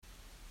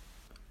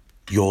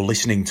You're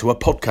listening to a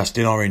podcast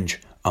in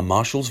Orange, a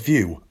Marshall's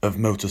view of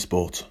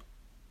motorsport.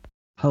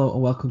 Hello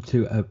and welcome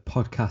to a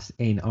podcast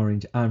in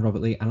Orange. I'm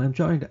Robert Lee and I'm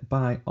joined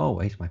by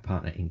always my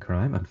partner in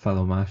crime and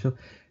fellow Marshall,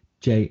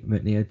 Jay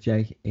McNear.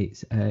 Jay,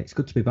 it's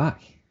good to be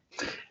back.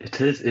 It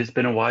is. It's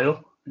been a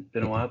while.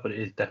 But it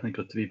is definitely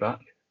good to be back.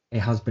 It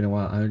has been a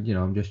while.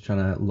 I'm just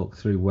trying to look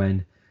through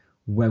when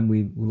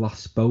we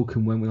last spoke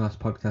and when we last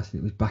podcasted.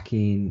 It was back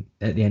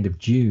at the end of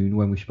June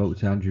when we spoke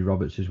to Andrew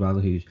Roberts as well,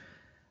 who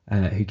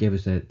gave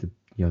us the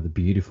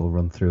beautiful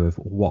run through of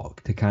what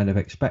to kind of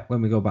expect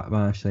when we go back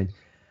marshalling.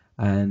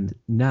 And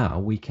now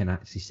we can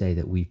actually say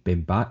that we've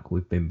been back.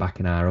 We've been back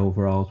in our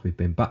overalls. We've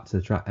been back to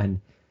the track, and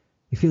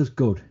it feels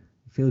good.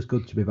 It feels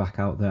good to be back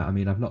out there. I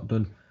mean, I've not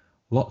done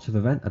lots of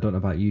events. I don't know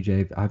about you,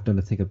 Jay. I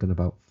think I've done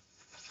about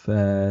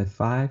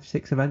 5,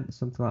 6 events,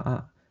 something like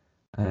that.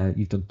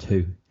 You've done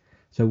 2,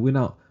 so we're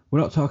not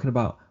talking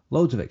about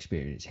loads of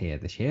experience here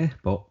this year,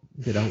 but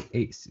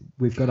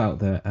we've got out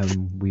there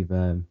and we've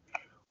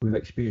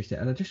experienced it.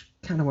 And I just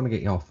kind of want to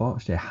get your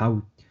thoughts there.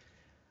 How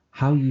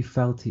you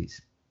felt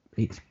it's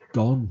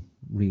gone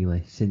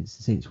really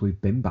since we've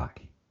been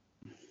back.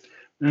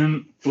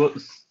 Well,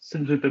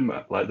 since we've been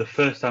back, like the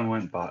first time I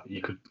went back,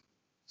 you could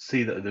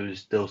see that there was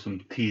still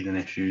some teething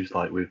issues,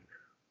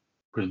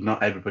 because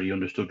not everybody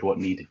understood what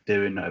needed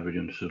doing, not everybody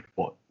understood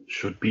what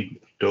should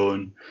be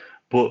done.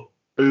 But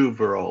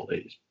overall,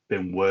 it's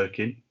been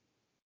working,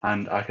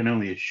 and I can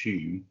only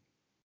assume,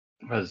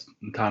 as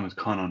time has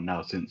gone on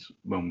now since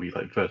when we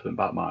first went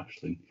back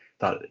marshalling,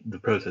 that the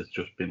process has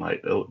just been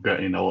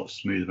getting a lot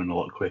smoother and a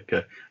lot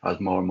quicker as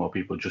more and more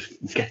people just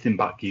getting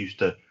back used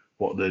to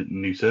what the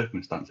new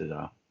circumstances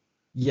are.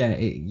 That's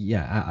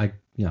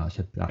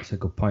a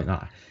good point.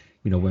 That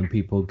when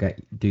people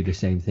do the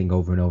same thing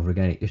over and over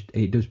again,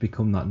 it does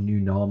become that new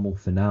normal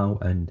for now,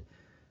 and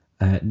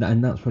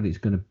that's what it's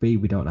going to be.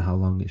 We don't know how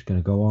long it's going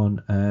to go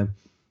on.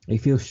 It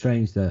feels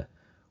strange that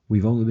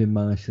we've only been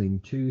marshalling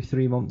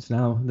 2-3 months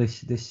now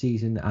this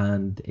season,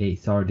 and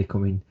it's already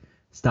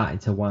starting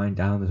to wind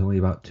down. There's only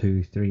about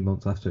 2-3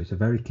 months left, so it's a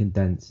very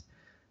condensed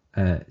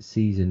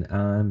season.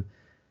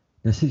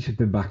 Now since we've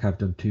been back, I've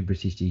done 2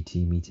 British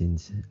GT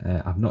meetings.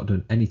 I've not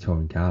done any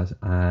touring cars,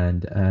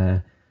 and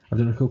I've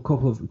done a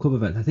couple of club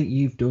events. I think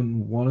you've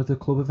done one of the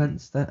club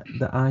events that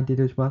I did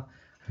as well.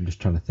 I'm just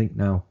trying to think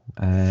now.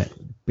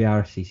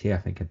 BRCC, I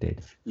think I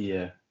did.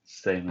 Yeah,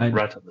 same.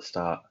 Right at the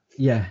start.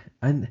 Yeah,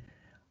 and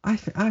I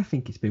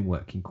think it's been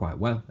working quite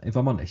well. If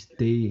I'm honest,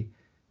 the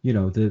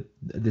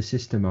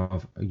system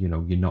of you're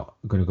not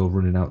going to go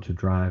running out to a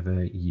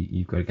driver.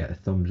 You've got to get a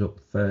thumbs up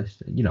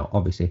first.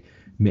 Obviously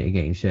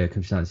mitigating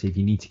circumstances. If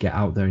you need to get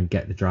out there and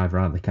get the driver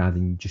out of the car,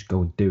 then you just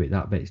go and do it.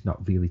 That bit's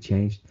not really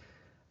changed.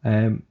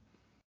 It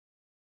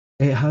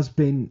has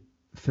been,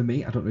 for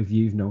me, I don't know if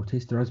you've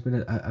noticed, there has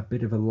been a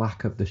bit of a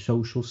lack of the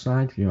social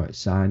side. It's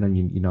sign on,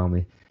 you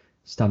normally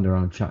stand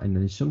around chatting,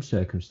 and in some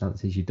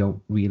circumstances you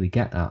don't really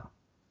get that.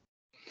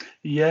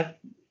 Yeah,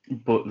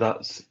 but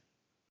that's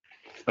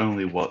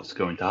only what's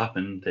going to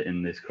happen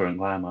in this current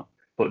climate.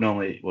 But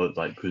normally,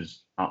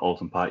 because at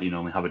Alton Park, you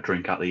normally have a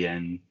drink at the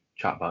end,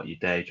 chat about your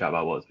day, chat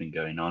about what's been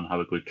going on, have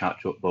a good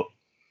catch up. But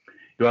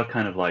you are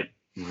kind of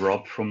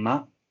robbed from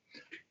that.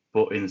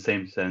 But in the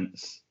same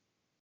sense,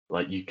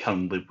 you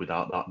can live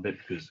without that bit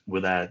because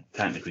we're there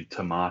technically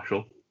to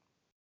marshal.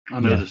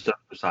 I know the social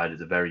side is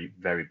a very,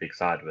 very big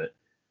side of it,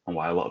 and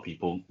why a lot of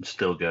people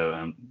still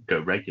go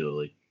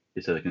regularly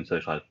is so they can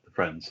socialise with their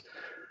friends.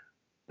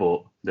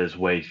 But there's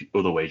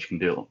other ways you can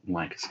do it,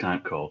 like a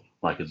Skype call,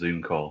 like a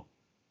Zoom call.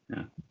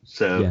 Yeah.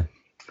 So.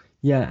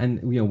 Yeah,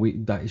 and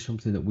that is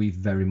something that we've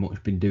very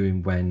much been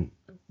doing when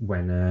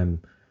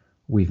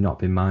we've not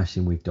been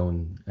marshalling. We've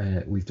done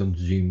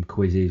Zoom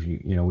quizzes.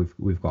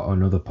 We've got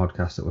another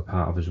podcast that we're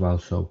part of as well.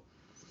 So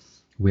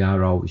we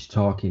are always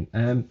talking.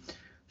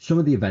 Some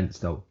of the events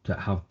though that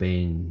have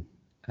been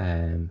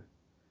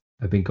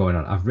going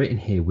on, I've written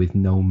here with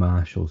no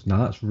marshals. Now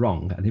that's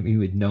wrong. I didn't mean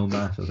with no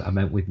marshals. I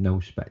meant with no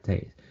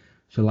spectators.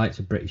 So likes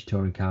of British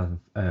touring cars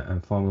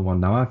and Formula One.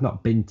 Now I've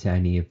not been to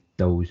any of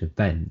those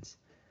events.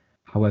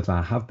 However,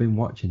 I have been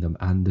watching them,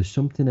 and there's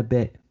something a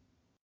bit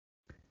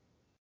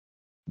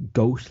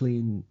ghostly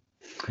and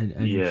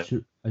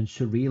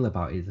surreal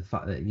about it. The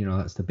fact that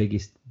that's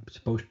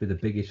supposed to be the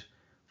biggest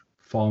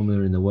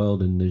formula in the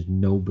world, and there's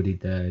nobody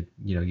there.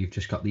 You've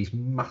just got these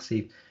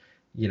massive,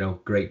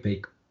 great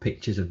big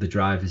pictures of the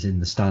drivers in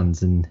the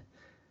stands, and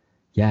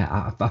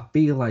I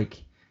feel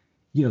like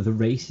the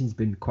racing's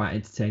been quite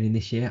entertaining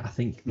this year. I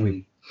think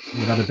we've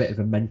had a bit of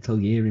a mental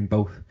year in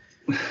both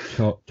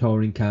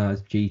touring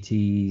cars,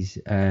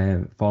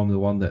 GTs, Formula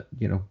One. That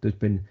I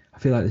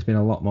feel like there's been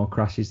a lot more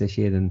crashes this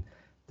year than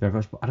there ever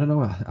was. But I don't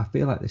know. I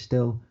feel like they're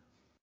still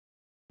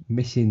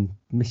missing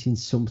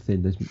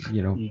something. There's I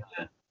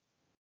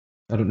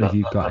don't know if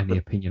you've got any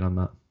opinion on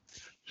that.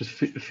 Just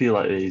feel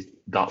like there's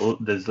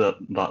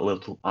that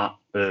little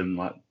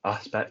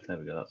aspect. There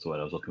we go. That's the word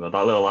I was looking for.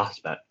 That little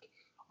aspect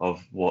of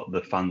what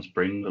the fans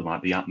bring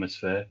and the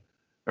atmosphere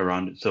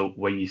around it. So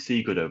when you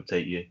see good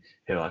overtake, you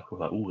hear like, oh,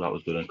 that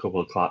was good, and a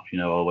couple of claps,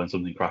 or when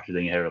something crashes,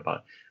 then you hear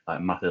about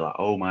like massive, like,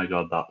 oh my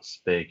god, that's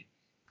big.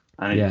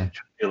 And Yeah.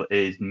 it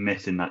is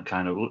missing that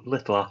kind of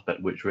little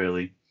aspect which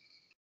really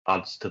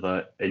adds to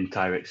the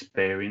entire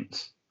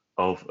experience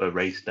of a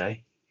race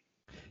day.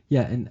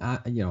 Yeah, and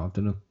I've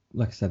done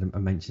like I said, I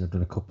mentioned I've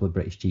done a couple of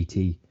British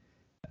GT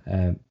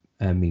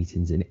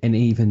meetings, and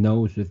even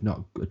those have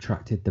not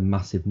attracted the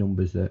massive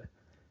numbers that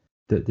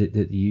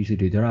they usually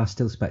do. There are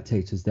still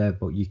spectators there,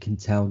 but you can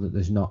tell that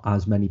there's not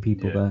as many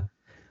people there.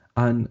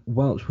 And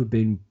whilst we've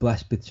been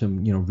blessed with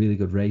some, really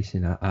good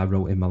racing, I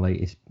wrote in my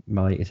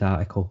latest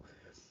article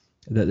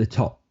that the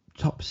top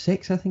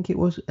 6, I think it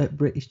was, at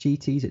British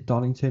GTs at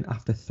Donington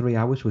after 3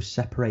 hours was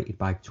separated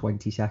by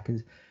 20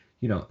 seconds.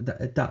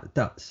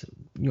 That's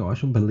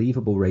it's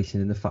unbelievable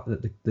racing, and the fact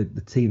that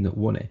the team that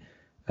won it,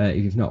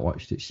 if you've not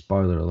watched it,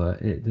 spoiler alert,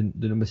 the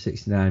number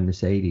 69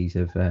 Mercedes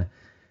have,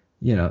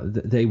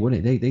 they won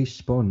it. They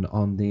spun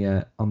on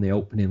the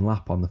opening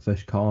lap on the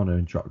first corner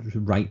and dropped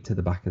right to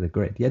the back of the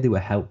grid. Yeah, they were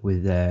helped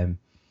with the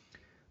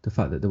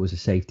fact that there was a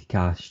safety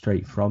car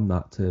straight from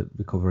that to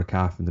recover a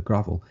car from the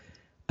gravel.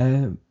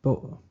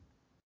 But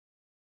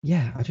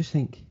yeah, I just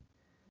think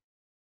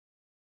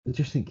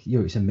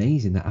it's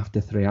amazing that after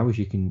 3 hours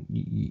you can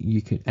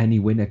any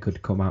winner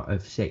could come out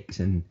of 6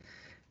 and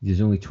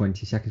there's only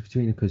 20 seconds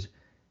between them, because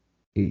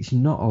it's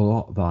not a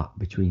lot that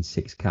between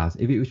 6 cars.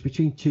 If it was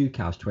between 2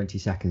 cars, 20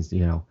 seconds,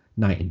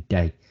 night and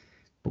day.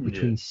 But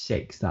between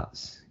 6,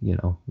 that's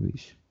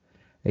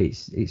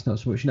it's not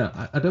so much.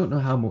 Now I don't know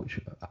how much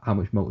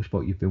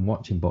motorsport you've been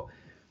watching, but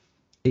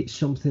it's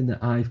something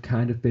that I've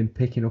kind of been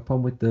picking up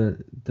on with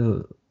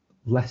the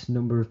less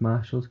number of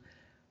marshals,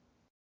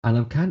 and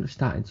I'm kind of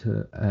starting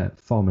to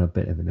form a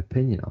bit of an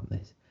opinion on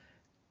this.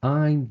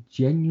 I'm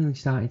genuinely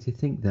starting to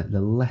think that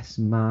the less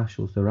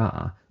marshals there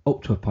are,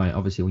 up to a point,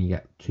 obviously when you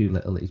get too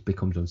little it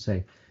becomes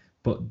unsafe,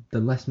 but the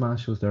less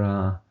marshals there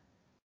are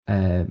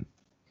on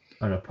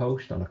a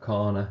post, on a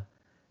corner,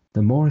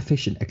 the more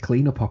efficient a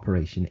cleanup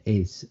operation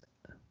is.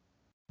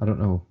 I don't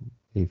know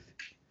if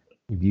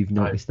you've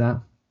noticed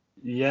that.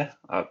 Yeah,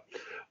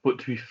 but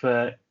to be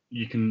fair,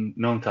 you can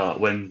normally tell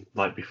that when,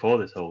 like, before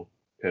this whole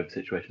COVID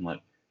situation,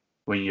 like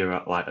when you're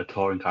at like a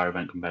touring car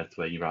event compared to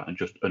where you're at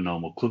just a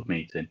normal club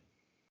meeting.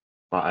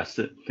 But I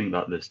think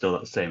that there's still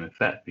that same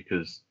effect,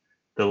 because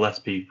the less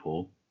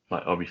people,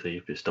 like obviously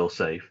if it's still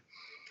safe,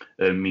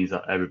 it means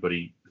that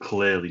everybody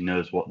clearly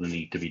knows what they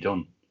need to be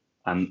done,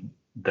 and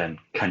then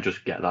can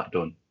just get that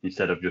done,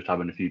 instead of just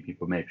having a few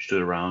people maybe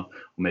stood around,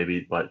 or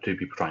maybe like 2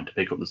 people trying to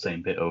pick up the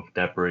same bit of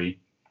debris.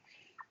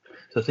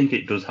 So I think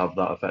it does have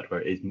that effect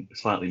where it is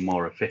slightly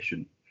more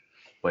efficient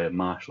way of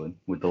marshalling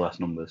with the less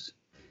numbers.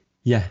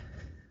 Yeah,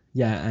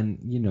 and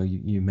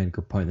you made a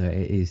good point there.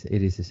 It is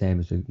the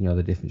same as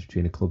the difference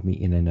between a club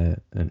meeting and a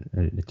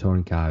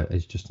touring car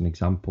is just an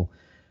example.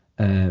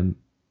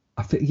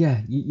 I think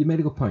you made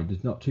a good point.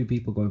 There's not 2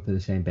 people going for the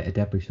same bit of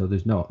debris, so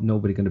there's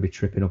nobody going to be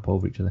tripping up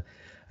over each other.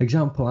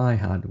 Example I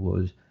had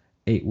was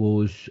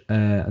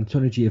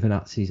Antonio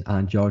Giovinazzi's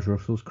and George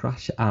Russell's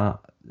crash at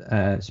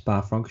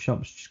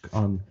Spa-Francorchamps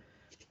on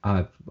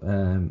I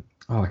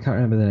can't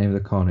remember the name of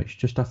the corner.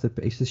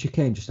 It's the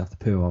chicane just after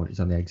Pau.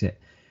 It's on the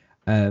exit.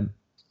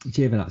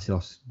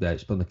 Giovinazzi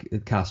spun the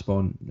car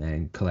spun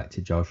and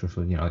collected George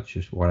Russell. It's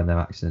just one of them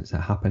accidents that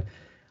happen.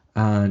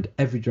 And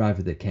every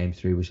driver that came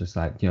through was just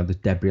like, there's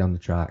debris on the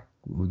track.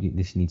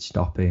 This needs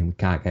stopping. We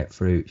can't get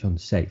through. It's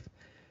unsafe.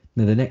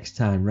 Now, the next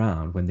time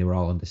round, when they were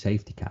all on the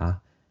safety car,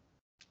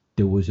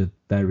 there was a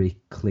very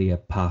clear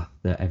path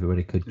that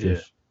everybody could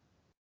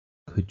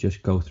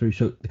just go through.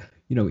 So,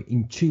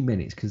 in 2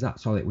 minutes, because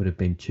that's all it would have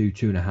been,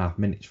 2.5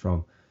 minutes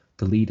from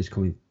the leaders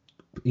coming.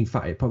 In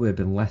fact, it probably would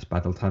have been less by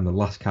the time the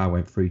last car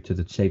went through to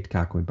the safety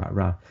car coming back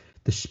around.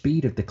 The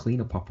speed of the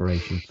cleanup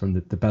operation from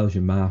the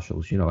Belgian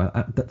marshals,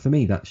 for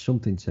me, that's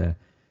something to,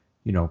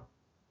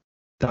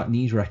 that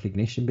needs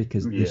recognition,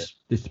 because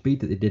the speed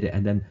that they did it,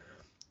 and then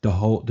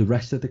the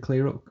rest of the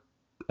clear up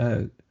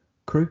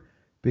crew,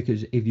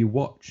 because if you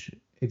watch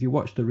the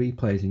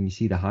replays and you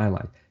see the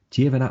highlight,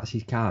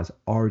 Giovinazzi's car's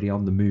already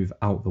on the move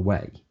out the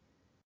way.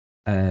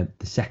 The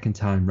second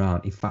time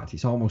round, in fact,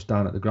 it's almost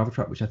down at the gravel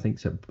track, which I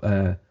think's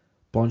at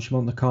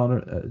Blanchimont, the corner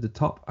at the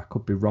top. I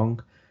could be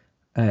wrong.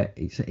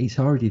 It's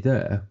already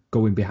there,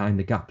 going behind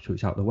the gap, so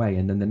it's out the way.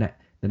 And then the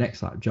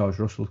next lap, George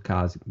Russell's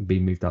car's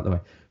being moved out the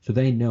way, so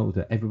they know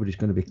that everybody's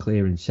going to be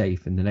clear and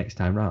safe in the next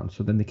time round.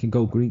 So then they can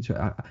go green.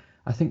 So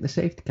I think the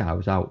safety car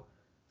was out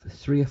for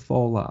 3 or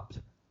 4 laps,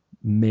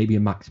 maybe a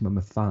maximum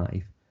of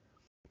 5.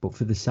 But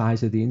for the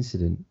size of the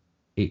incident,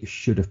 it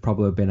should have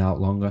probably been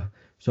out longer.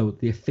 So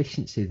the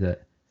efficiency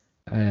that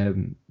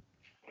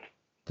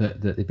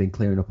they've been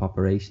clearing up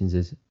operations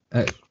has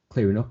been,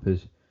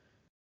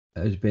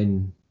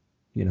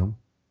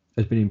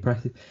 has been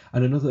impressive.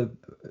 And another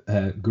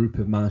group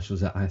of marshals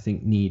that I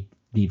think need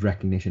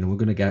recognition, and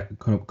we're going to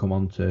come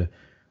on to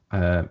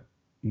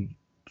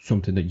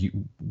something that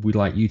we'd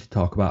like you to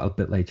talk about a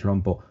bit later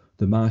on, but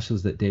the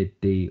marshals that did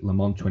the Le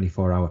Mans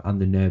 24 hour and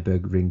the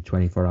Nürburgring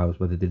 24 hours,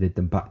 whether they did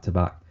them back to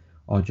back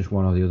or just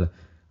one or the other.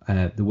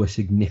 There were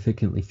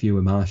significantly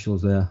fewer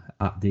marshals there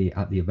at the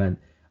event,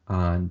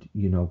 and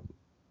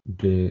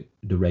the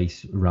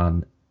race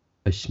ran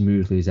as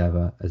smoothly as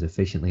ever, as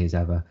efficiently as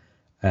ever.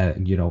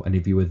 And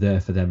if you were there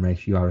for them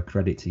race, you are a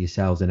credit to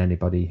yourselves and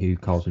anybody who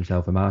calls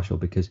himself a marshal,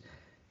 because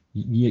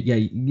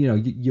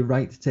you're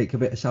right to take a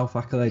bit of self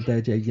accolade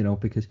there, Jay.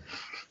 Because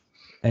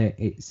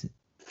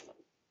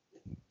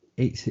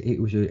it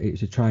was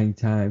a trying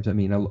times. I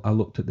mean, I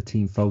looked at the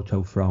team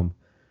photo from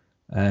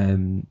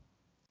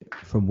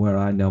where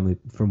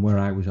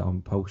I was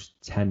on post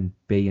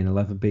 10B and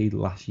 11B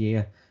last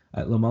year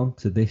at Le Mans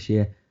to this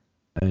year,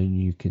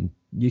 and you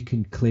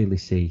can clearly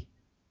see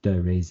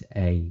there is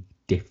a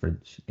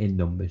difference in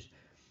numbers,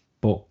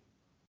 but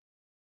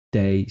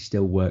they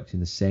still worked in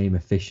the same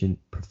efficient,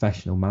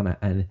 professional manner.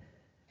 And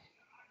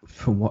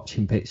from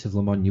watching bits of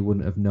Le Mans, you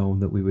wouldn't have known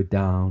that we were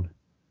down,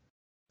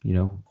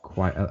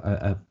 quite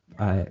a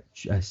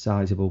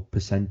sizable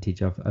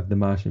percentage of the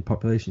marshalling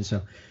population.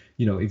 So,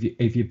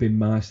 if you've been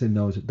marshalling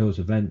those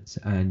events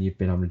and you've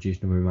been on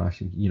reduced number of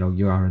marshalling,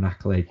 you are an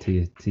accolade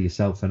to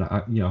yourself. And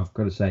I've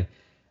got to say,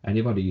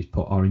 anybody who's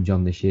put Orange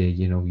on this year,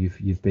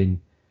 you've been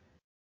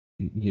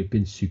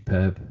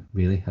superb,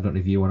 really. I don't know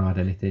if you want to add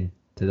anything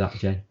to that,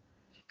 Jay.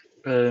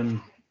 Have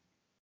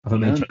I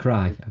made you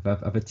cry?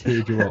 Have I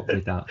teared you up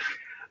with that?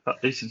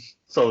 This is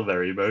so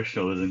very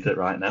emotional, isn't it,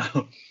 right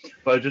now?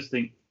 But I just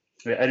think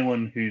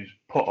anyone who's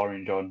put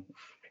Orange on,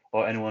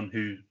 or anyone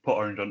who's put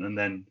Orange on and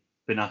then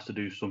been asked to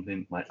do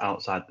something like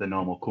outside the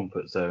normal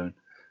comfort zone,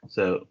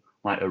 so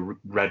like a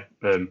red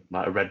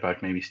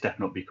badge, maybe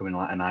stepping up, becoming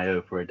like an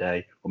IO for a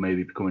day, or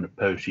maybe becoming a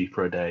post chief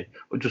for a day,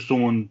 or just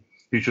someone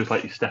who's just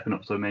like stepping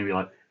up, so maybe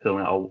like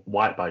filling out a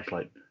white badge,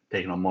 like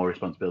taking on more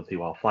responsibility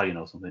while flying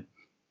or something.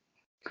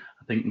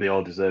 I think they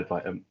all deserve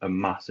like a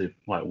massive,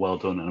 like, well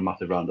done and a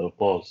massive round of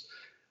applause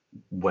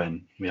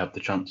when we have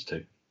the chance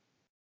to.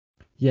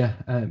 Yeah,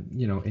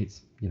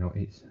 it's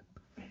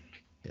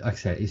like I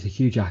said, it's a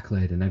huge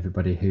accolade, and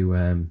everybody who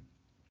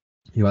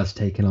has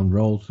taken on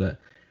roles that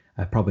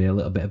are probably a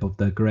little bit above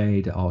their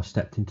grade, or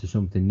stepped into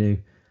something new,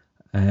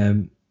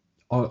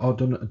 or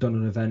done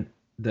an event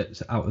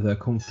that's out of their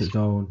comfort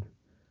zone.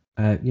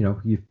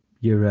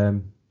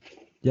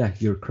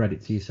 You're a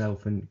credit to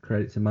yourself and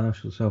credit to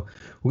Marshall. So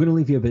we're going to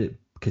leave you a bit,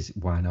 because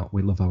why not?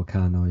 We love our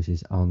car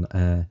noises on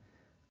the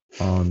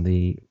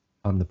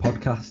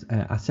podcast.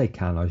 I say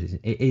car noises.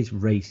 It is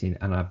racing,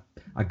 and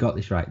I got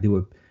this right.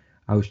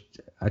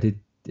 I did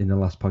in the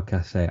last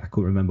podcast say I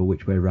couldn't remember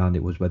which way around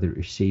it was, whether it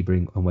was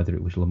Sebring and whether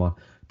it was Le Mans.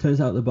 Turns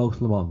out they're both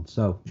Le Mans.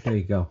 So there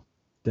you go.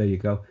 I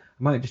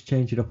might just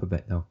change it up a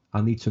bit though.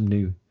 I'll need some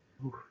new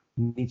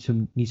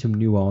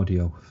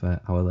audio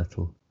for our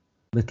little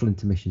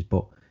intermissions,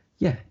 but.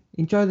 Yeah,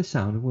 enjoy the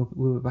sound, and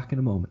we'll be back in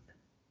a moment.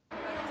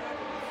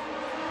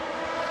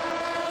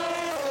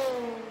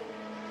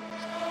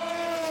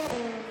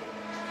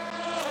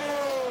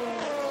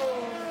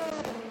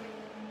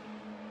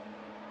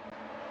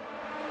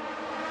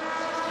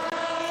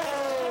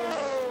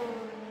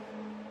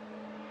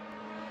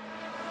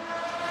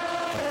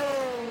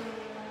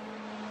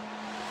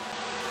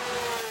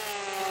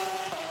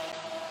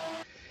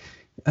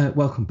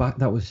 Welcome back.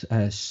 That was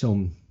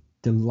some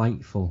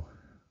delightful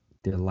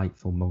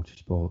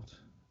motorsport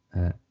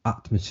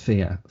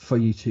atmosphere for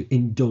you to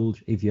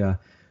indulge if you're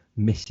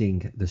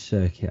missing the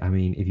circuit. I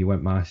mean, if you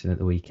went marshalling at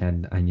the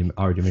weekend and you're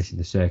already missing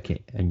the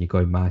circuit and you're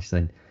going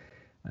marshalling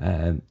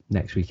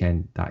next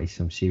weekend, that is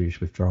some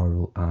serious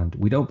withdrawal, and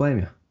we don't blame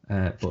you.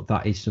 But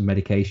that is some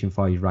medication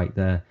for you right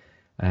there.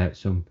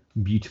 Some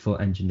beautiful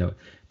engine note.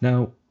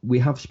 Now, we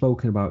have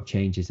spoken about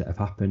changes that have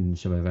happened,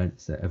 some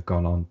events that have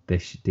gone on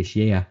this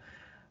year.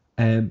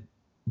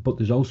 But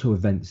there's also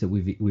events that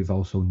we've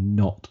also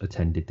not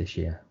attended this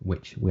year,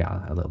 which we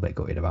are a little bit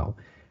gutted about.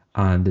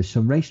 And there's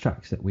some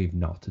racetracks that we've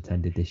not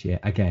attended this year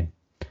again,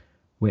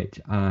 which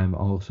I'm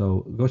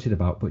also gutted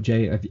about. But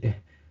Jay,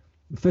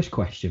 first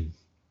question: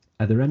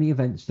 are there any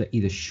events that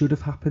either should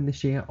have happened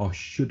this year or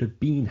should have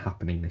been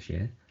happening this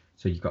year?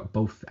 So you've got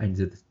both ends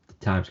of the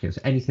time scale.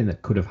 So anything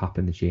that could have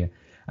happened this year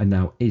and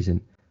now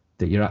isn't,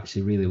 that you're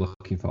actually really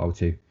looking forward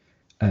to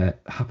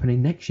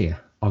happening next year,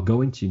 or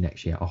going to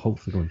next year, or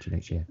hopefully going to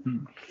next year.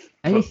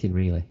 Anything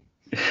really.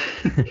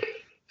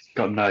 It's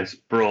got a nice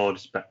broad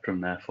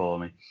spectrum there for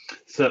me.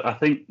 So I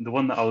think the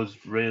one that I was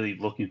really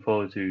looking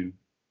forward to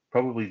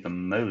probably the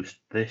most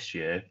this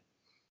year,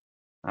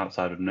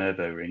 outside of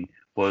Nürburgring,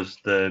 was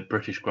the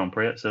British Grand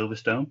Prix at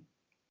Silverstone.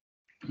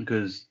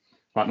 Because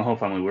like my whole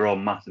family, we're all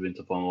massive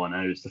into Formula One,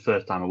 and it was the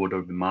first time I would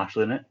have been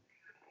marshalling it.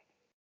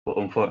 But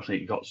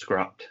unfortunately, it got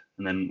scrapped.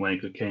 And then when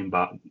it came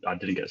back, I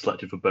didn't get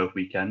selected for both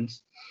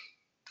weekends.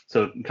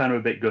 So kind of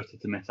a bit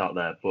gutted to miss out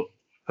there. But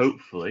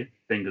hopefully,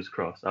 fingers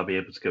crossed, I'll be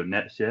able to go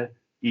next year,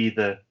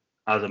 either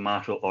as a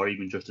marshal or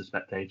even just a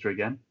spectator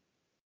again.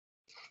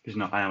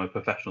 Because I am a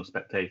professional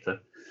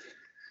spectator,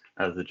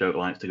 as the joke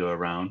likes to go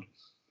around.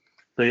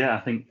 So yeah, I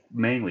think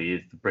mainly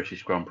is the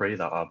British Grand Prix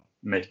that I've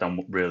missed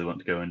and really want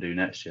to go and do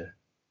next year.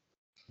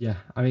 Yeah,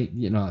 I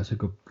mean, that's a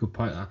good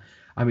point.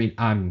 I mean,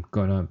 I'm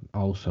gonna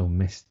also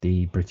miss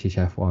the British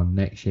F1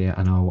 next year.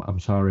 I know. I'm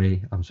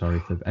sorry. I'm sorry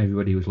for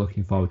everybody who was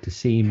looking forward to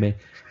seeing me,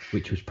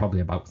 which was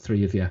probably about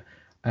 3 of you.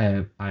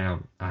 I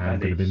am going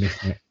to be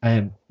missing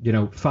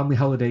it. Family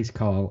holidays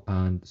call,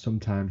 and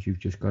sometimes you've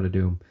just got to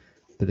do them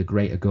for the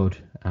greater good.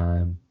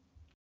 And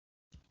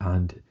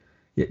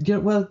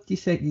you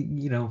say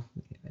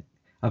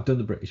I've done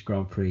the British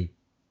Grand Prix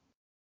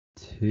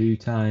 2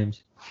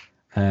 times.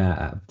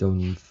 I've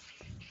done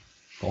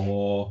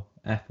 4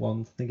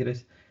 F1s, I think it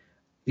is.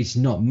 It's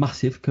not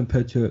massive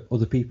compared to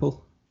other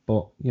people,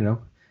 but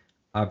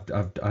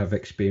I've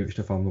experienced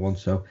a Formula One,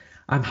 so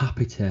I'm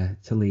happy to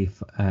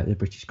leave the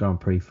British Grand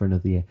Prix for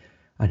another year.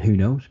 And who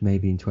knows,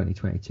 maybe in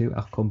 2022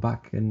 I'll come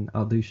back and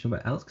I'll do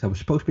something else, because I was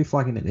supposed to be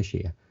flagging it this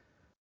year.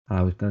 And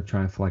I was going to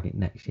try and flag it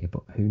next year,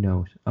 but who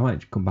knows? I might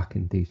just come back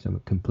and do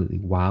something completely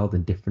wild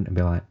and different and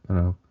be like, I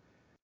don't know,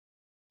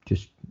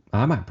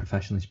 I might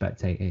professionally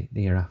spectate it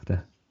the year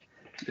after.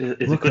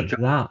 It's Look a good at job.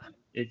 that.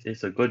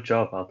 It's a good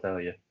job, I'll tell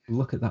you.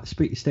 Look at that.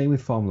 Staying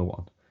with Formula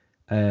One,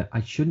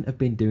 I shouldn't have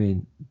been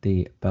doing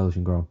the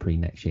Belgian Grand Prix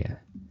next year.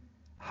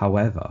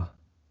 However,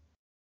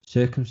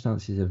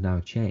 circumstances have now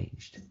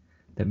changed.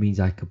 That means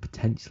I could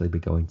potentially be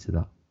going to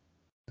that.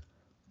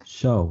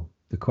 So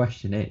the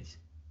question is,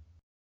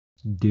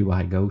 do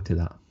I go to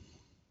that?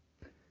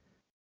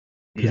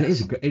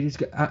 Because Yes. it is.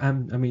 I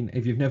mean,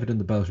 if you've never done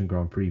the Belgian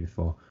Grand Prix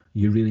before,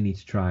 you really need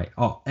to try.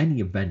 Or any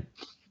event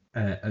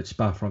at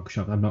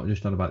Spa-Francorchamps. I'm not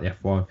just on about the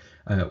F1.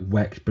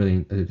 WEC's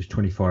brilliant. There's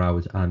 24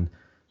 hours and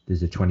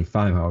there's a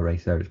 25-hour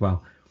race there as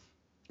well.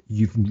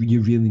 You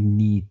really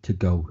need to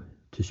go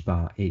to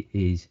Spa. It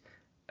is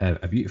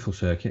a beautiful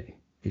circuit.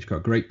 It's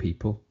got great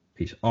people.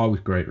 It's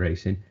always great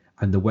racing,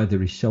 and the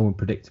weather is so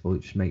unpredictable.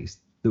 It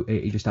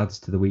just adds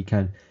to the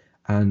weekend,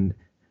 and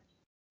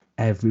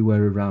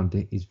everywhere around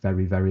it is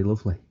very, very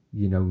lovely.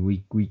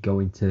 We go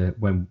into,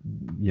 when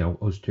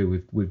us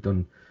two, we've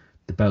done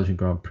the Belgian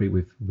Grand Prix.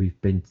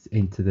 We've been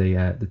into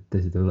the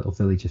little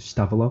village of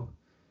Stavelot,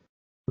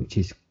 which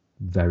is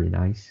very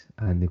nice,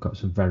 and they've got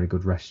some very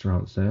good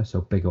restaurants there.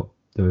 So big up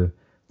the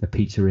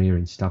pizzeria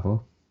in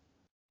Stavelot.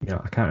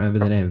 I can't remember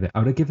the name of it. I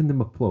would have given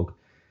them a plug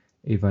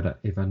if I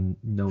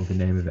know the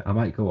name of it. I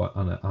might go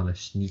on a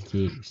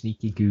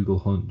sneaky Google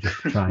hunt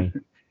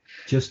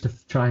just to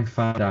try and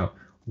find out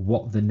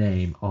what the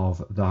name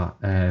of that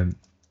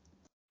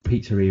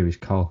pizzeria is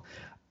called.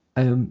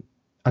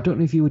 I don't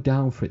know if you were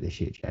down for it this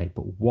year, Jay,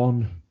 but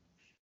one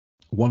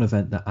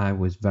event that I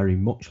was very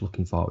much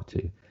looking forward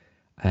to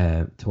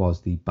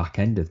towards the back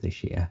end of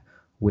this year,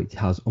 which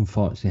has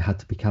unfortunately had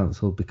to be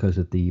cancelled because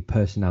of the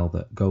personnel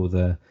that go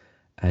there,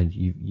 and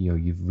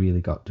you've really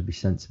got to be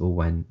sensible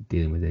when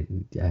dealing with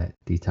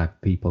these type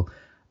of people.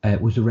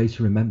 Was a Race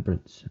of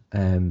Remembrance.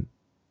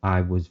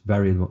 I was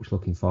very much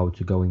looking forward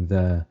to going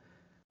there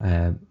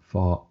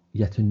for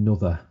yet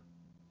another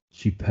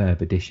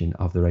superb edition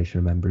of the Race of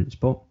Remembrance,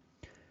 but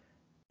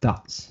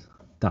that's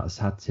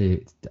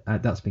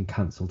been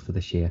cancelled for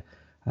this year.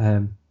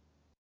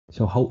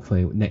 So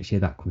hopefully next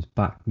year that comes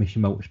back.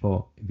 Mission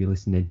Motorsport, if you're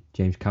listening,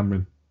 James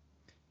Cameron,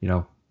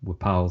 we're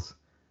pals.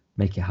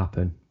 Make it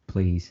happen,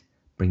 please.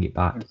 Bring it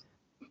back.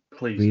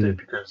 Please Really? do,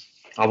 because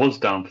I was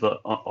down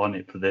on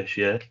it for this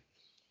year,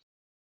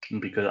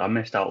 because I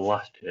missed out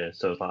last year,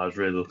 so I was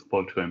really looking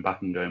forward to going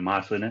back and going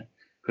marshalling it,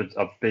 because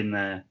I've been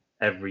there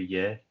every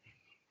year,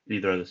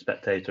 either as a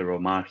spectator or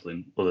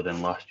marshalling, other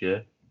than last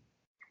year.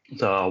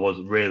 So I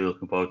was really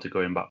looking forward to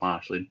going back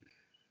marshalling,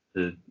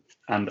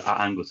 and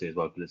at Anglesey as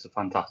well, because it's a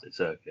fantastic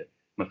circuit,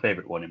 my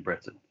favourite one in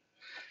Britain.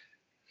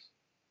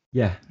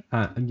 Yeah,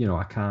 and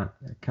I can't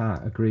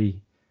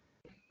agree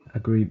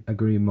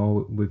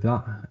more with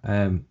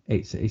that.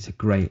 It's a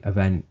great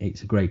event.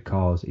 It's a great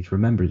cause. It's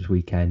Remembrance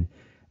Weekend.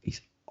 It's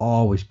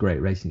always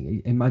great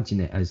racing.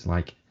 Imagine it as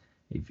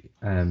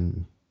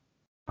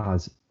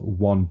as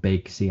one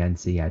big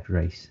CNC Ed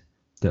race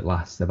that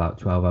lasts about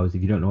 12 hours.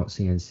 If you don't know what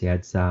CNC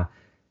Eds are,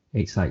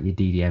 it's like your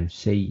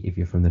DDMC if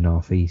you're from the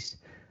Northeast.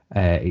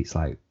 It's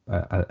like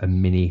a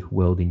mini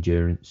World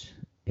Endurance.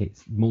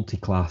 It's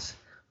multi-class,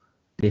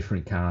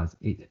 different cars.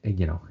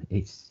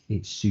 It's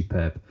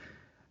superb.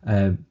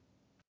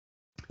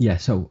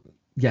 So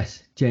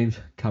yes, James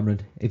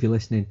Cameron, if you're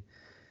listening,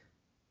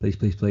 please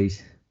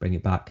bring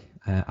it back.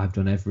 I've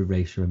done every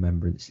Race of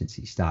Remembrance since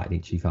it started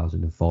in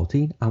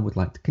 2014 and would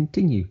like to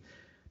continue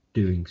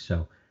doing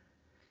so.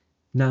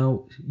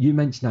 Now, you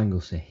mentioned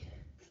Anglesey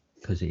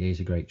because it is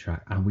a great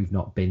track, and we've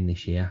not been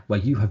this year. Well,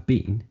 you have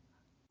been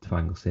to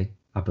Anglesey,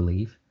 I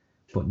believe,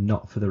 but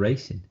not for the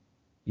racing.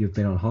 You've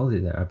been on holiday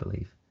there, I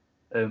believe.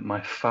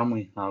 My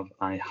family have.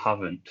 I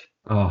haven't.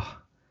 Oh,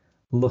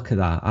 look at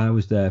that. I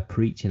was there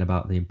preaching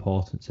about the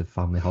importance of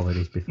family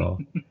holidays before.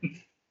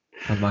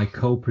 And my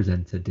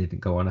co-presenter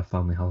didn't go on a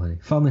family holiday.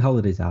 Family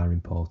holidays are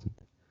important.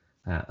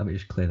 Let me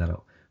just clear that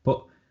up.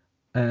 But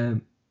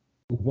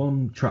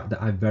one track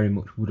that I very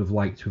much would have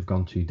liked to have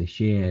gone to this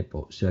year,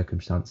 but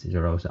circumstances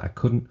arose that I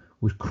couldn't,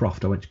 was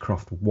Croft. I went to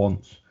Croft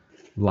once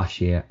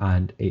last year,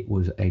 and it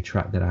was a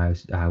track that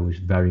I was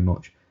very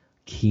much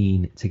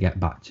keen to get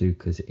back to,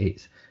 because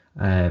it's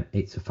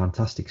It's a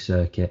fantastic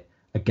circuit,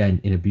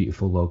 again in a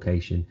beautiful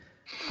location,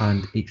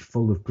 and it's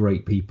full of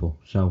great people.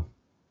 So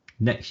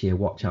next year,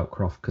 watch out,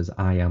 Croft, because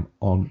I am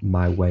on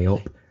my way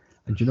up.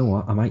 And do you know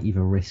what? I might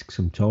even risk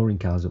some touring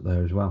cars up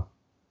there as well.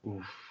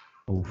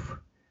 Oof.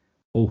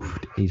 Oof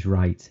is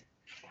right.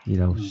 You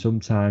know,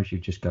 sometimes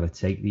you've just got to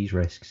take these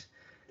risks.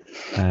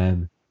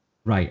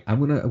 Right, I'm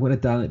gonna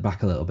dial it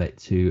back a little bit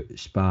to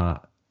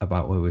Spa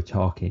about where we're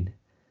talking,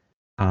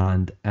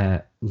 and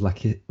La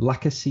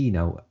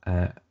Casino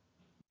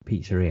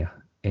Pizzeria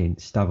in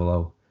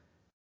Stavolo.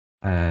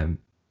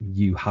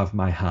 You have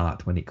my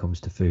heart when it comes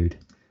to food.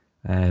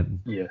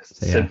 Yes,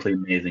 so yeah, simply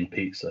amazing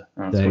pizza.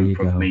 That's there coming you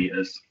from go. me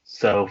as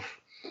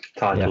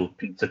self-titled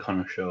pizza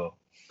connoisseur.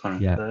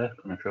 Connoisseur.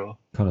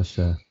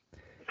 Connoisseur.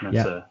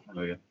 There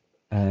we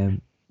go.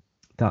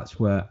 That's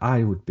where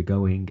I would be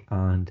going,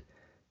 and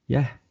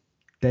yeah,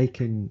 they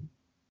can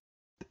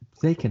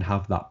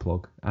have that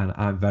plug, and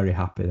I'm very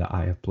happy that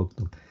I have plugged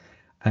them.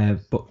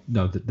 But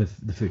no, the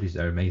food is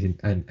there amazing,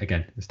 and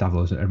again,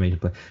 Stavlo's an amazing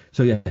place.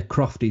 So yeah,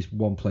 Croft is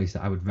one place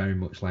that I would very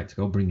much like to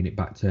go, bringing it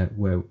back to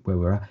where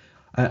we're at.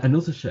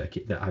 Another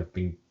circuit that I've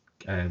been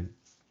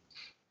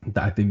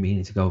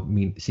meaning to go,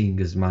 seeing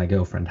as my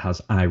girlfriend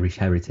has Irish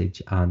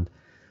heritage, and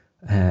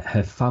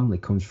her family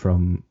comes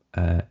from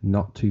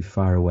not too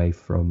far away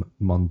from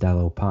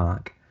Mondello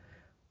Park.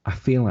 I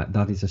feel like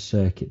that is a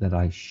circuit that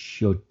I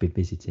should be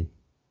visiting,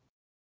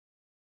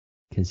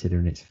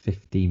 considering it's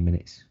 15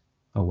 minutes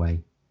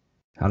away.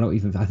 I don't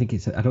even think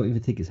it's a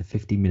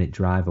 15-minute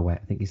drive away.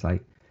 I think it's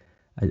like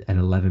an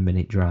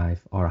 11-minute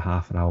drive or a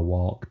half an hour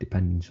walk,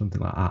 depending,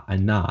 something like that.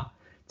 And that,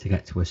 to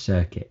get to a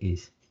circuit,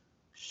 is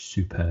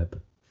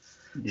superb.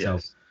 Yes. So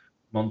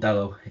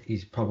Mondello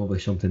is probably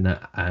something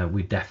that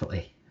we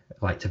definitely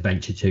like to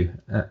venture to,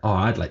 or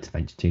I'd like to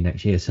venture to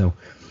next year. So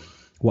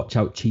watch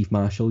out, Chief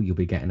Marshal. You'll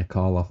be getting a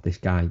call off this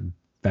guy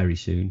very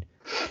soon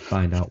to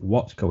find out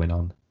what's going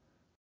on.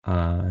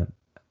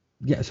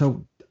 Yeah,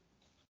 so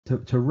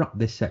to wrap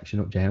this section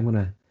up, Jay, I'm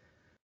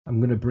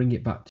gonna bring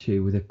it back to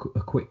you with a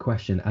quick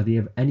question. Are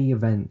there any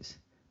events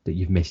that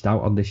you've missed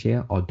out on this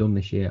year, or done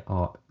this year,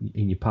 or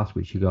in your past,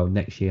 which you go,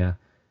 next year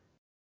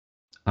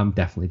I'm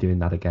definitely doing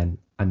that again,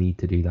 I need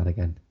to do that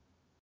again?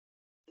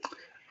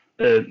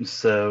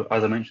 So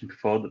as I mentioned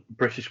before, the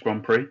British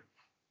Grand Prix,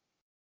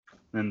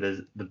 and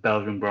there's the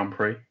Belgian Grand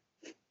Prix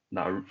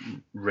that I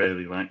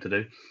really like to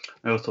do.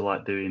 I also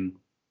like doing.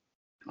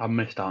 I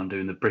missed out on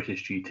doing the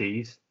British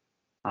GTs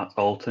at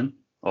Alton,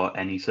 or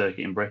any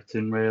circuit in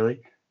Britain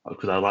really,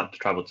 because I like to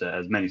travel to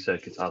as many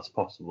circuits as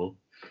possible.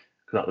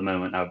 Because at the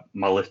moment,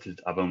 my list is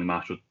I've only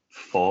marshaled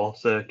 4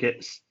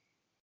 circuits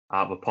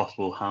out of a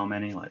possible how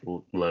many? Like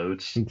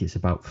loads. I think it's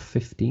about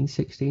 15,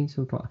 16,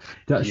 something like that.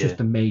 That's just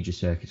the major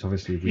circuits.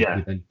 Obviously, we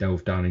then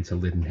delve down into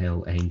Linden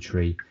Hill,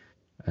 Aintree,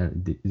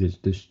 and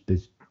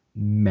there's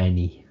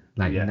many,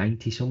 like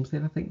 90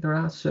 something. I think there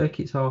are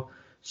circuits or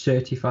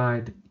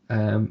certified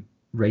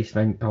race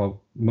or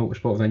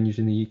motorsport venues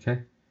in the UK.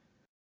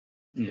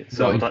 Yeah,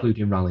 so not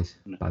including rallies,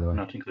 by the way.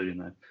 Not including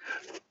that.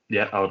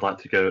 Yeah, I would like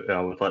to go.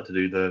 I would like to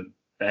do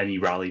any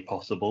rally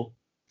possible,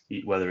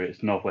 whether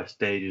it's Northwest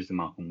Stages, the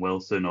Malcolm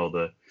Wilson, or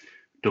the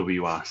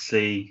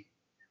WRC,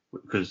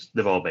 because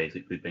they've all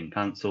basically been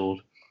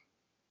cancelled.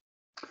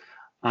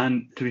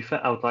 And to be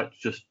fair, I would like to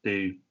just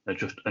do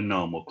just a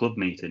normal club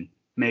meeting,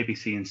 maybe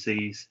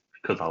CNCs,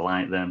 because I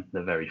like them.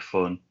 They're very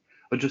fun,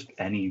 or just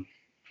any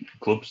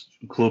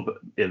club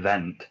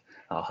event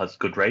that has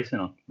good racing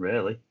on.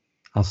 Really.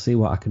 I'll see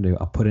what I can do.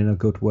 I'll put in a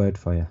good word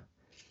for you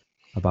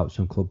about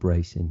some club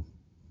racing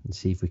and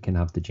see if we can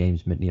have the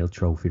James McNeil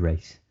Trophy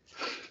race.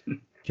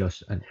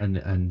 Just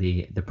and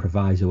the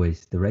proviso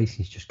is the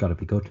racing's just got to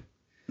be good.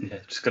 Yeah,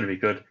 it's just got to be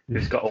good. If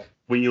it's got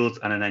wheels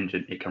and an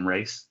engine, it can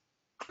race.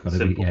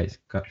 It's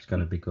got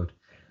to be good.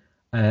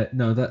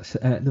 No, that's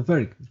they're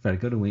very, very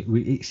good, and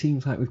it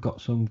seems like we've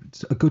got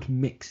a good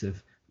mix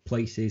of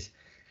places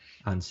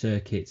and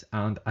circuits.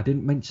 And I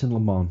didn't mention Le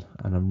Mans,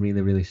 and I'm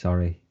really, really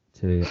sorry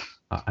to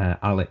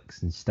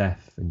Alex and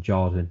Steph and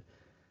Jordan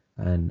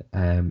and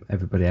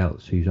everybody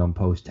else who's on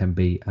post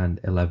 10B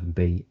and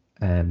 11B.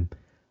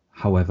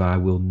 However, I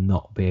will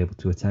not be able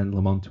to attend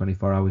Le Mans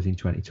 24 Hours in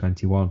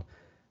 2021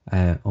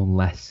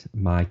 unless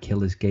my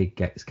Killers gig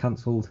gets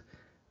cancelled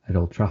at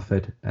Old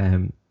Trafford,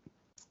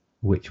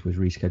 which was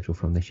rescheduled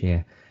from this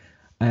year.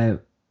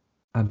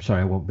 I'm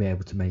sorry, I won't be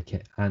able to make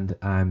it, and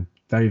I'm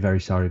very, very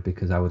sorry,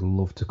 because I would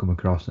love to come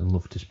across and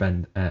love to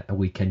spend a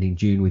weekend in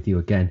June with you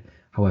again.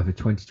 However,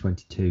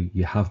 2022,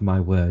 you have my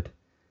word,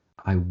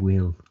 I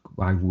will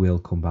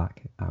come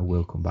back. I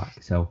will come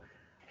back. So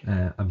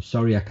I'm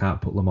sorry I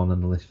can't put Le Mans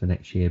on the list for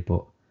next year,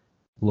 but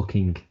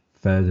looking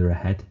further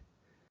ahead,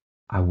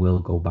 I will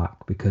go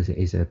back, because it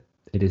is a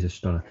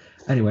stunner.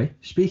 Anyway,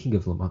 speaking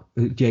of Le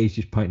Mans, Jay's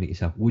just pointing at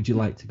yourself. Would you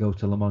like to go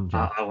to Le Mans, Jay?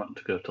 I want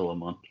to go to Le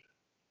Mans.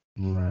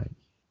 Right.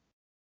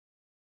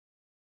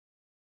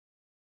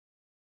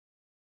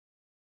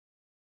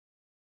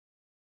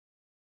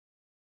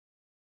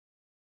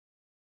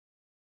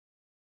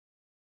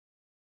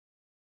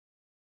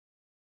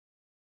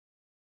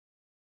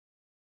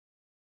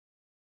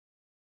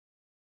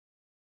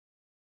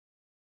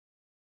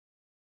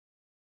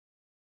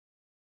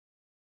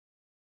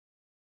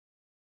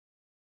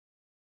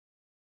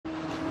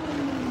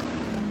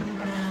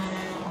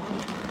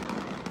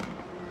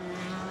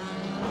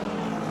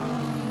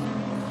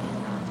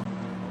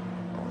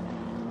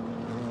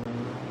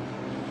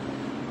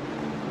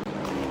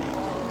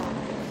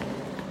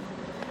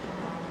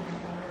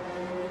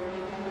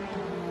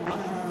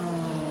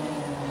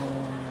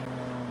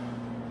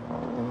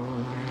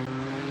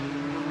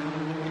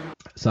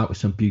 So that was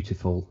some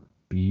beautiful,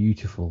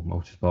 beautiful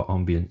motorsport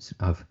ambience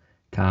of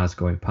cars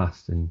going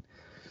past, and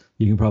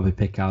you can probably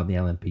pick out the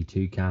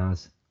LMP2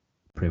 cars,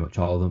 pretty much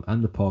all of them,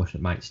 and the Porsche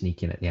that might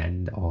sneak in at the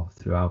end or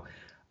throughout.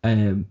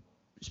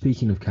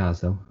 Speaking of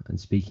cars, though, and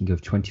speaking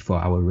of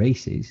 24-hour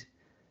races,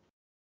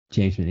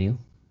 James McNeil,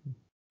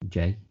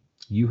 Jay,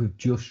 you have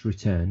just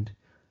returned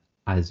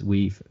as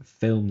we've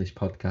filmed this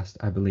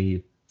podcast,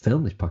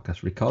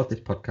 record this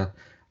podcast.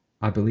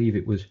 I believe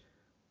it was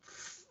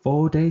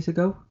 4 days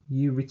ago.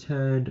 You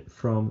returned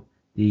from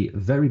the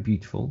very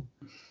beautiful,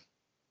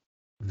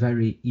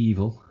 very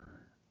evil,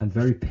 and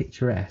very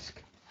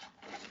picturesque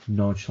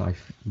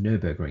Nordschleife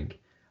Nürburgring.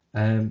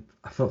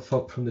 I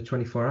thought from the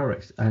 24-hour,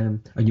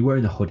 and you're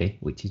wearing a hoodie,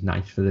 which is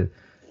nice for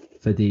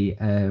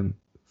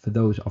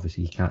those.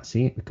 Obviously, you can't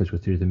see it because we're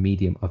through the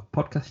medium of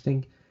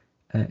podcasting.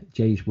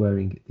 Jay's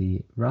wearing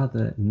the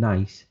rather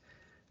nice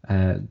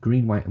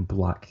green, white, and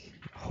black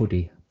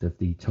hoodie of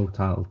the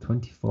Total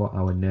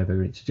 24-hour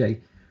Nürburgring. So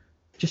Jay,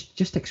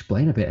 just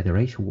explain a bit of the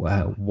race.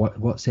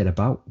 What's it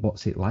about?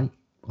 What's it like?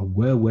 And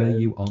where were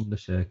you on the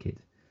circuit?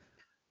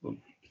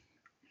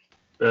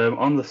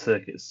 On the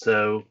circuit,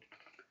 so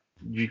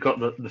you got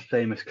the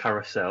famous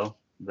carousel,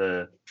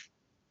 the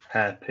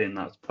hairpin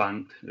that's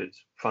banked. It's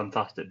a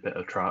fantastic bit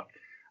of track.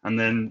 And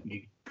then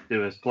you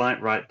do a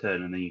slight right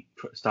turn and then you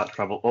start to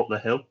travel up the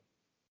hill.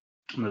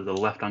 And there's a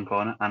left-hand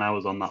corner, and I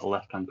was on that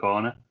left-hand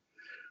corner,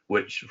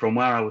 which from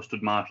where I was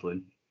stood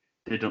marshalling,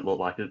 didn't look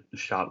like a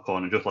sharp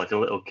corner, just like a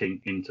little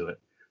kink into it.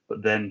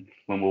 But then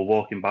when we were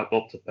walking back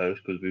up to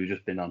post, because we've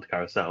just been down to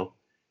carousel,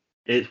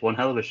 it's one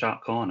hell of a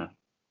sharp corner.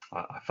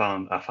 I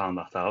found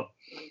that out.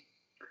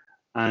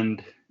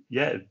 And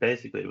yeah,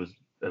 basically it was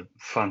a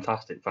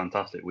fantastic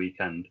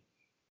weekend.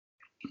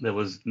 There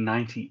was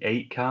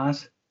 98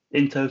 cars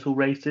in total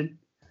racing,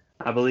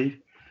 I believe.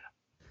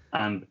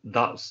 And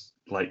that's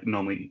like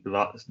normally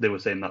they were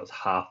saying that's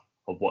half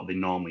of what they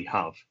normally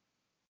have.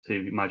 So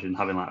you imagine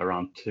having like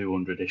around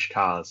 200-ish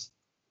cars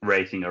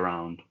racing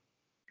around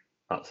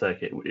that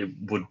circuit.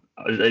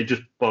 It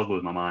just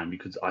boggles my mind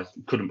because I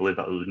couldn't believe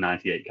that there was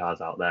 98 cars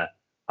out there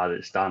as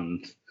it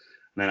stands.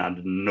 And then add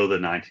another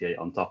 98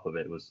 on top of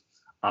it. Was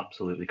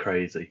absolutely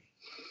crazy.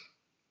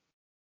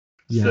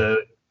 Yeah, so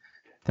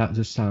that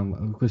does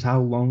sound. Because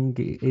how long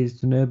is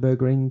the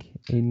Nürburgring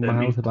in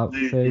miles? About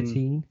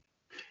 13.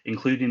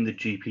 Including the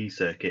GP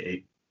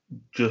circuit,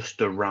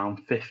 just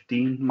around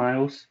 15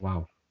 miles.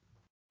 Wow.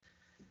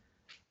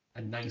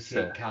 And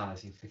 98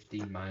 cars in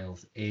 15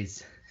 miles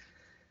is,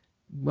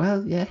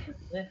 well, yeah.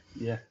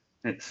 Yeah,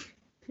 it's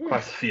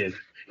quite a few.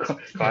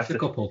 Quite a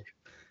couple.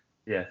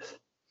 Yes.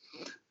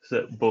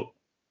 So, but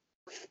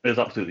it was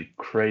absolutely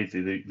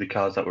crazy. The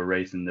cars that were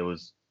racing, there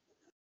was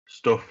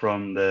stuff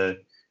from the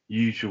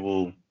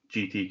usual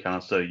GT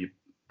cars, so your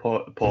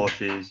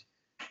Porsches,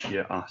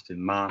 your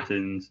Aston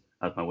Martins,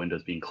 as my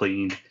window's been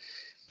cleaned.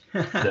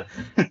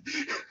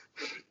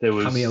 There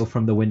was Cameo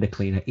from the window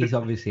cleaner. He's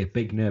obviously a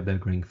big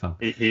Nürburgring fan.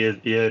 He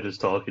heard us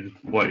talking,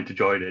 wanted to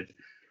join it.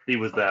 He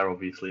was there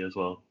obviously as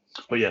well.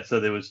 But yeah, so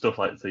there was stuff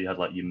like, so you had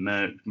like your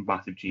Merc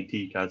massive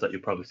GT cars that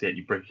you'll probably see at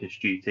your British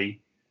GT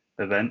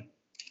event.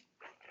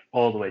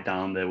 All the way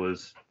down there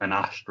was an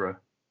Astra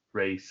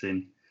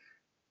racing.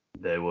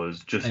 There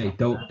was just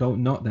don't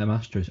knock them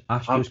Astras.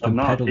 Astras can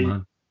pedal,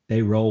 man.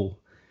 They roll.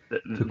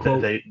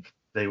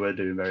 They were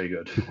doing very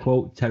good. To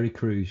quote Terry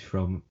Crews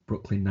from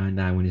Brooklyn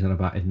Nine-Nine when he's on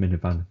about his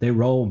minivan, they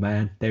roll,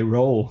 man. They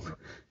roll.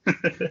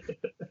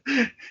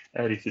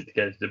 Anything to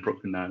get into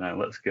Brooklyn Nine-Nine.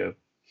 Let's go.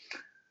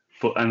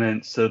 And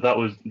then so that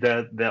was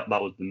that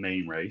was the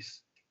main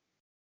race,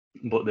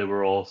 but there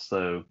were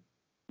also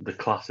the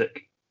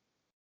classic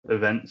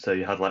events. So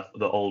you had like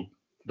the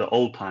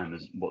old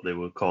timers, what they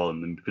were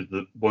calling them, because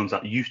the ones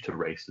that used to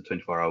race the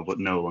 24-hour but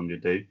no longer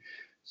do.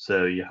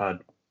 So you had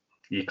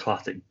your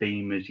classic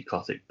Beamers, your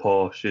classic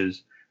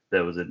Porsches.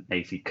 There was an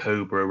AC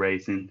Cobra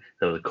racing.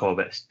 There was a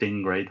Corvette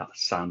Stingray that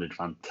sounded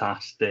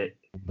fantastic.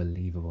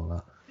 Unbelievable,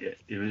 that. Yeah,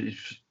 it was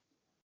just,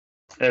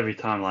 every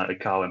time like a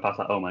car went past,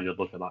 like, oh my god,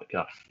 look at that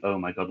car! Oh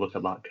my god, look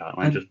at that car!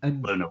 And I'm just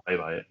blown away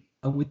by it.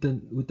 And with the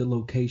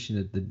location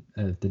of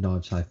the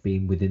Nordschleife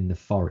being within the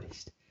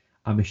forest,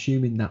 I'm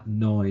assuming that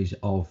noise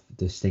of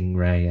the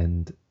Stingray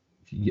and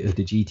the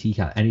GT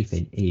car,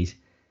 anything, is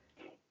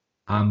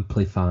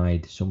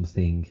amplified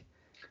something.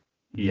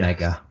 Yes.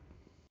 Mega.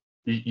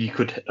 You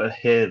could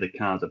hear the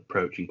cars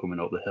approaching, coming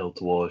up the hill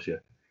towards you.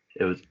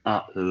 It was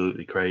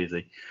absolutely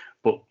crazy.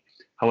 But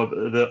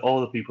however, all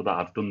the people that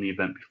have done the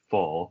event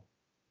before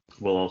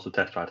will also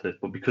testify to this.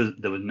 But because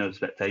there was no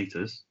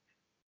spectators,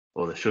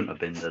 or there shouldn't have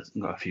been, there's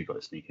not a few got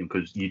to sneak in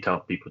because you tell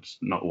people to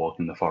not walk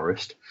in the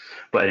forest.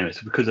 But anyway,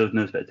 so because there was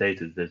no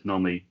spectators, it's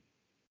normally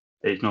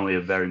a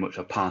very much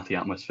a party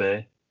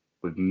atmosphere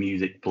with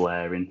music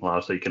blaring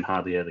loud, so you can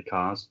hardly hear the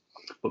cars.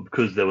 But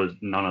because there was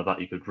none of that,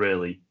 you could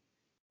really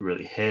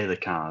hear the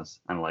cars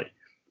and like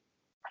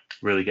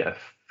really get a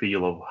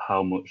feel of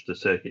how much the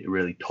circuit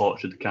really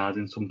tortured the cars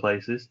in some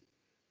places.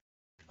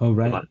 Oh,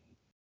 right. Like,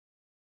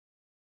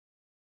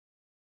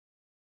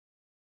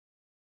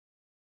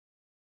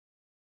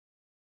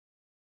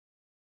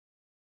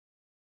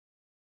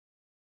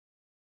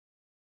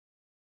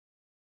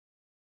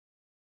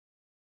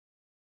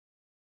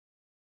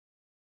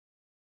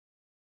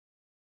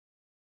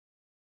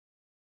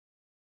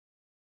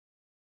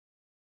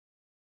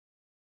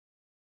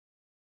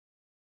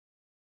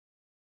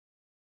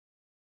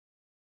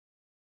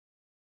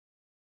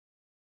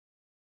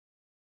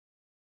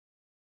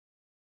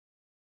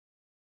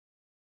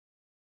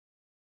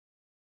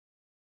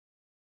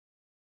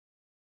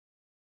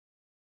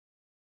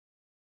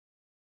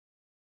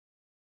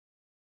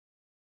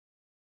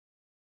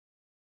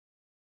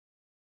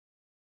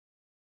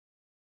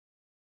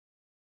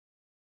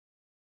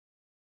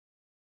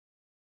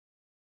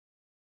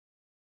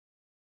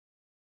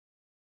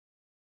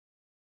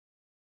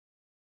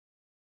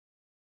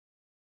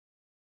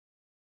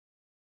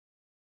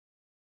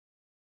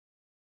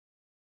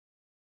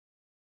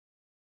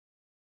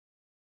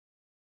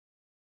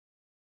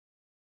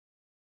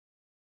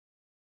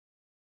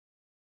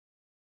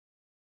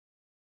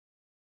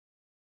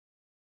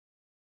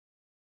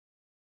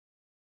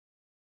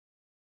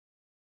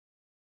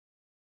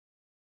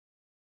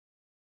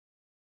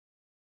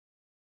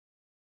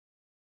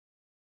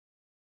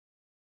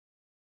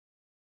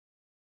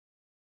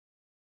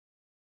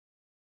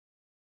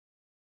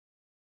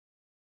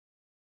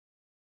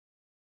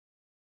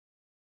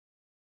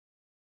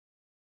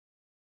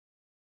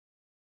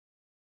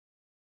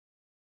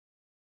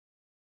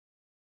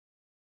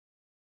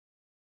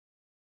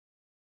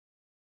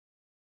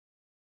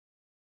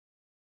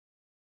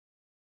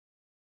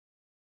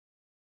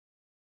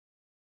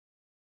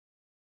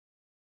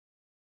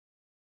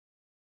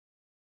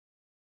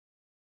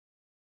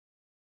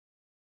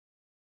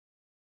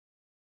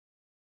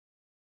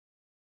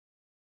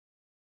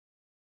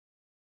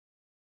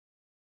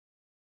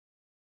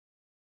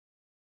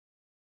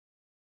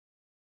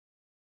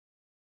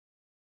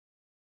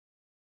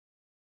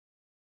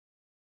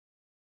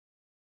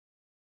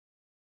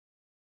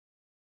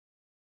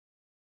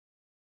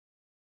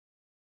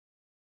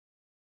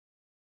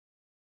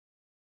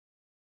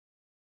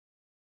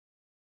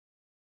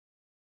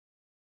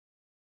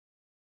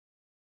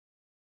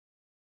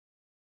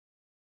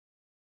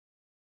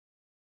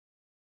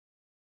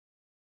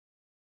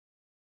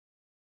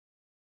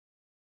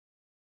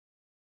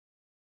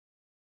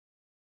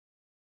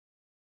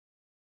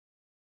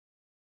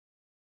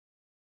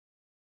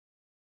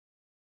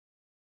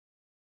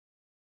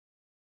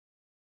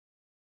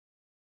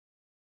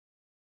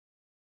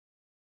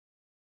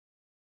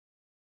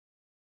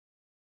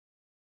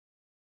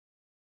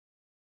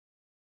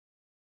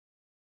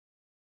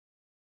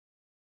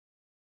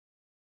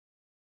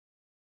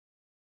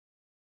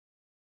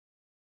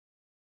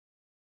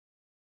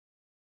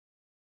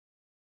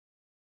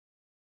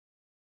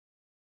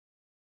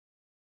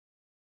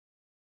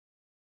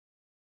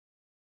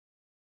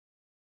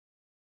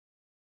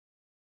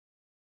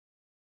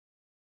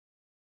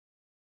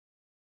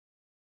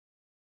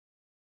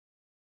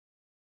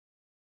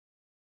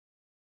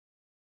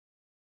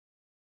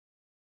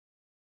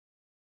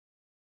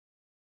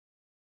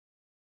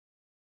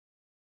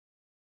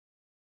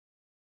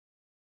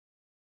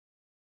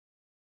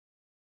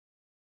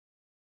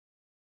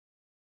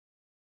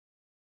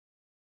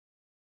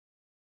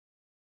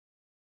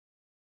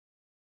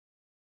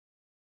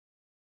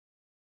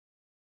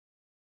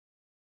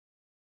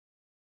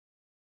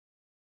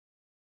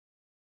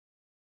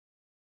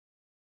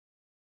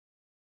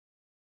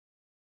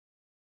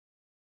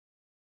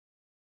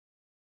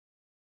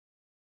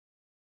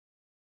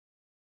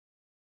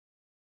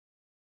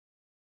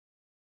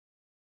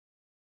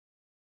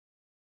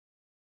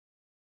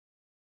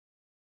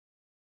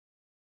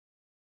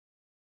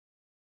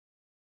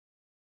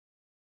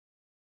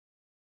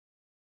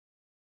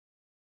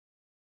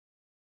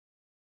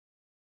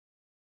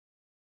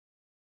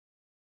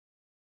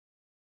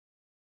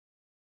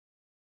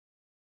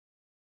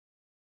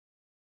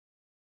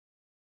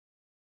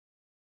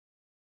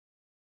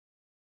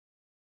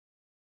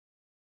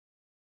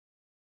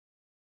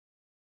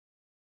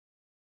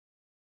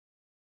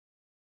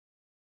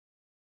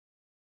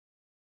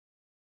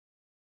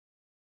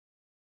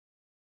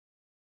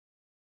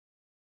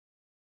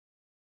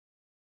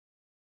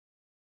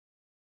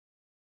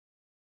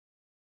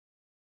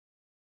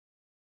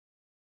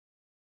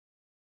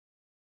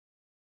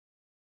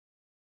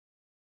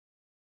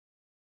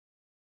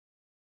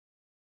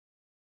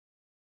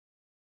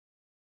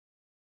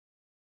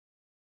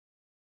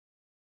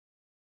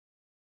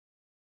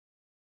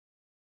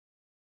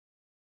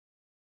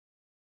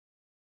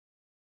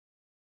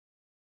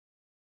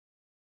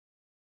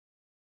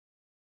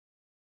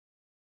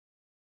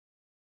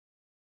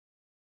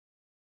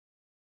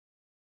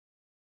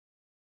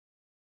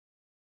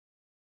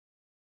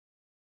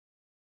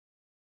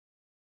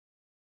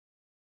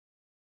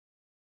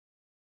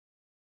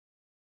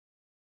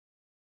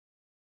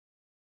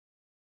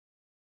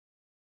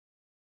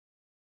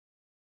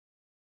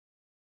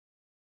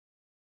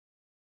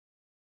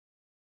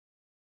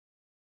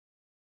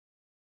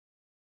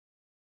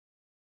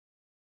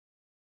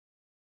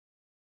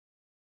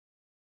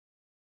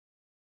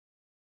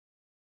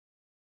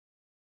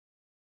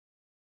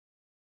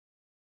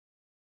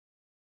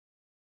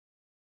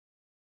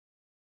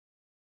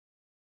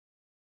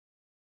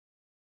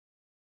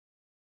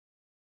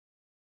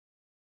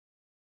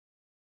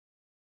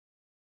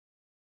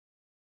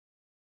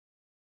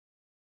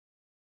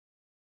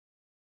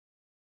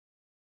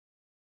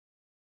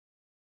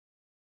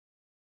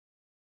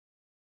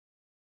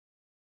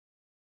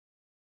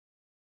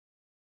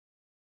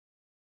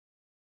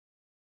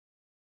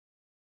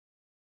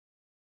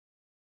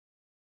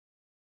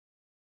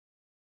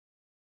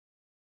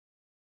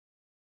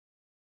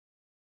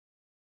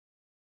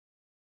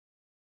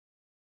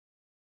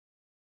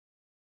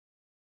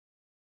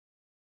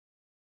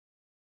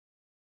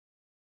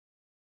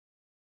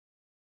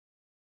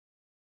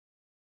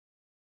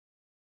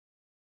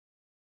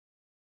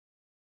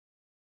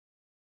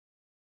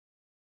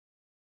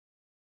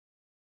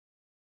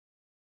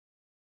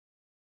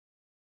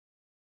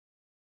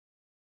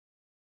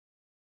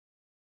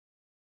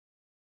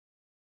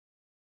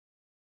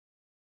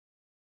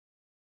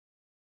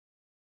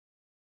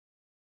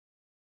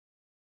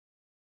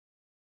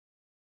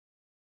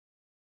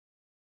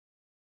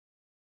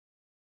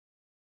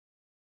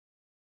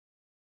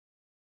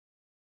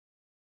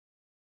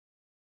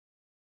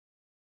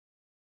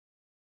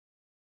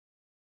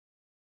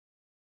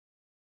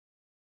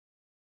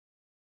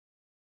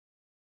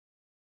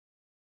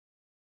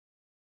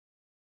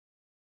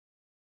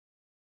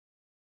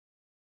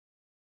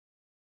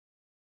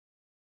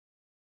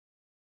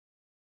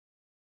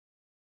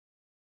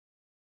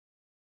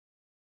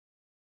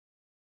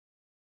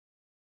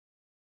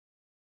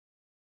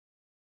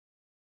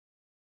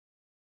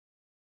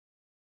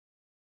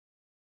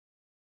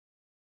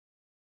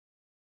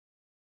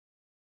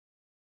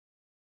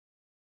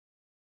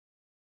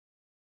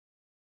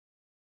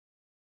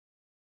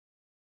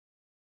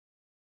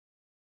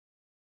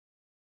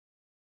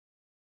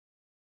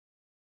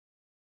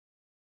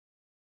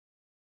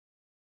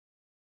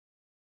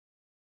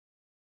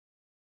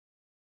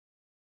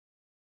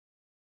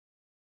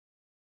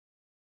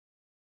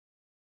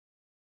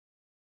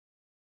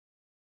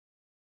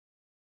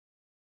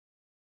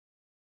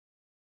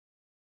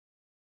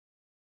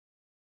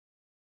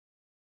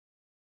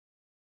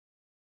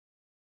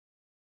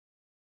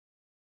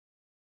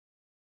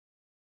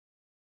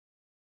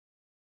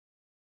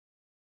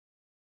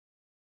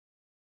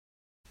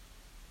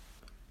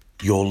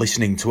 You're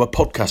listening to a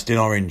podcast in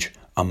Orange,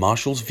 a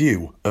Marshall's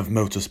view of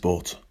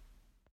motorsport.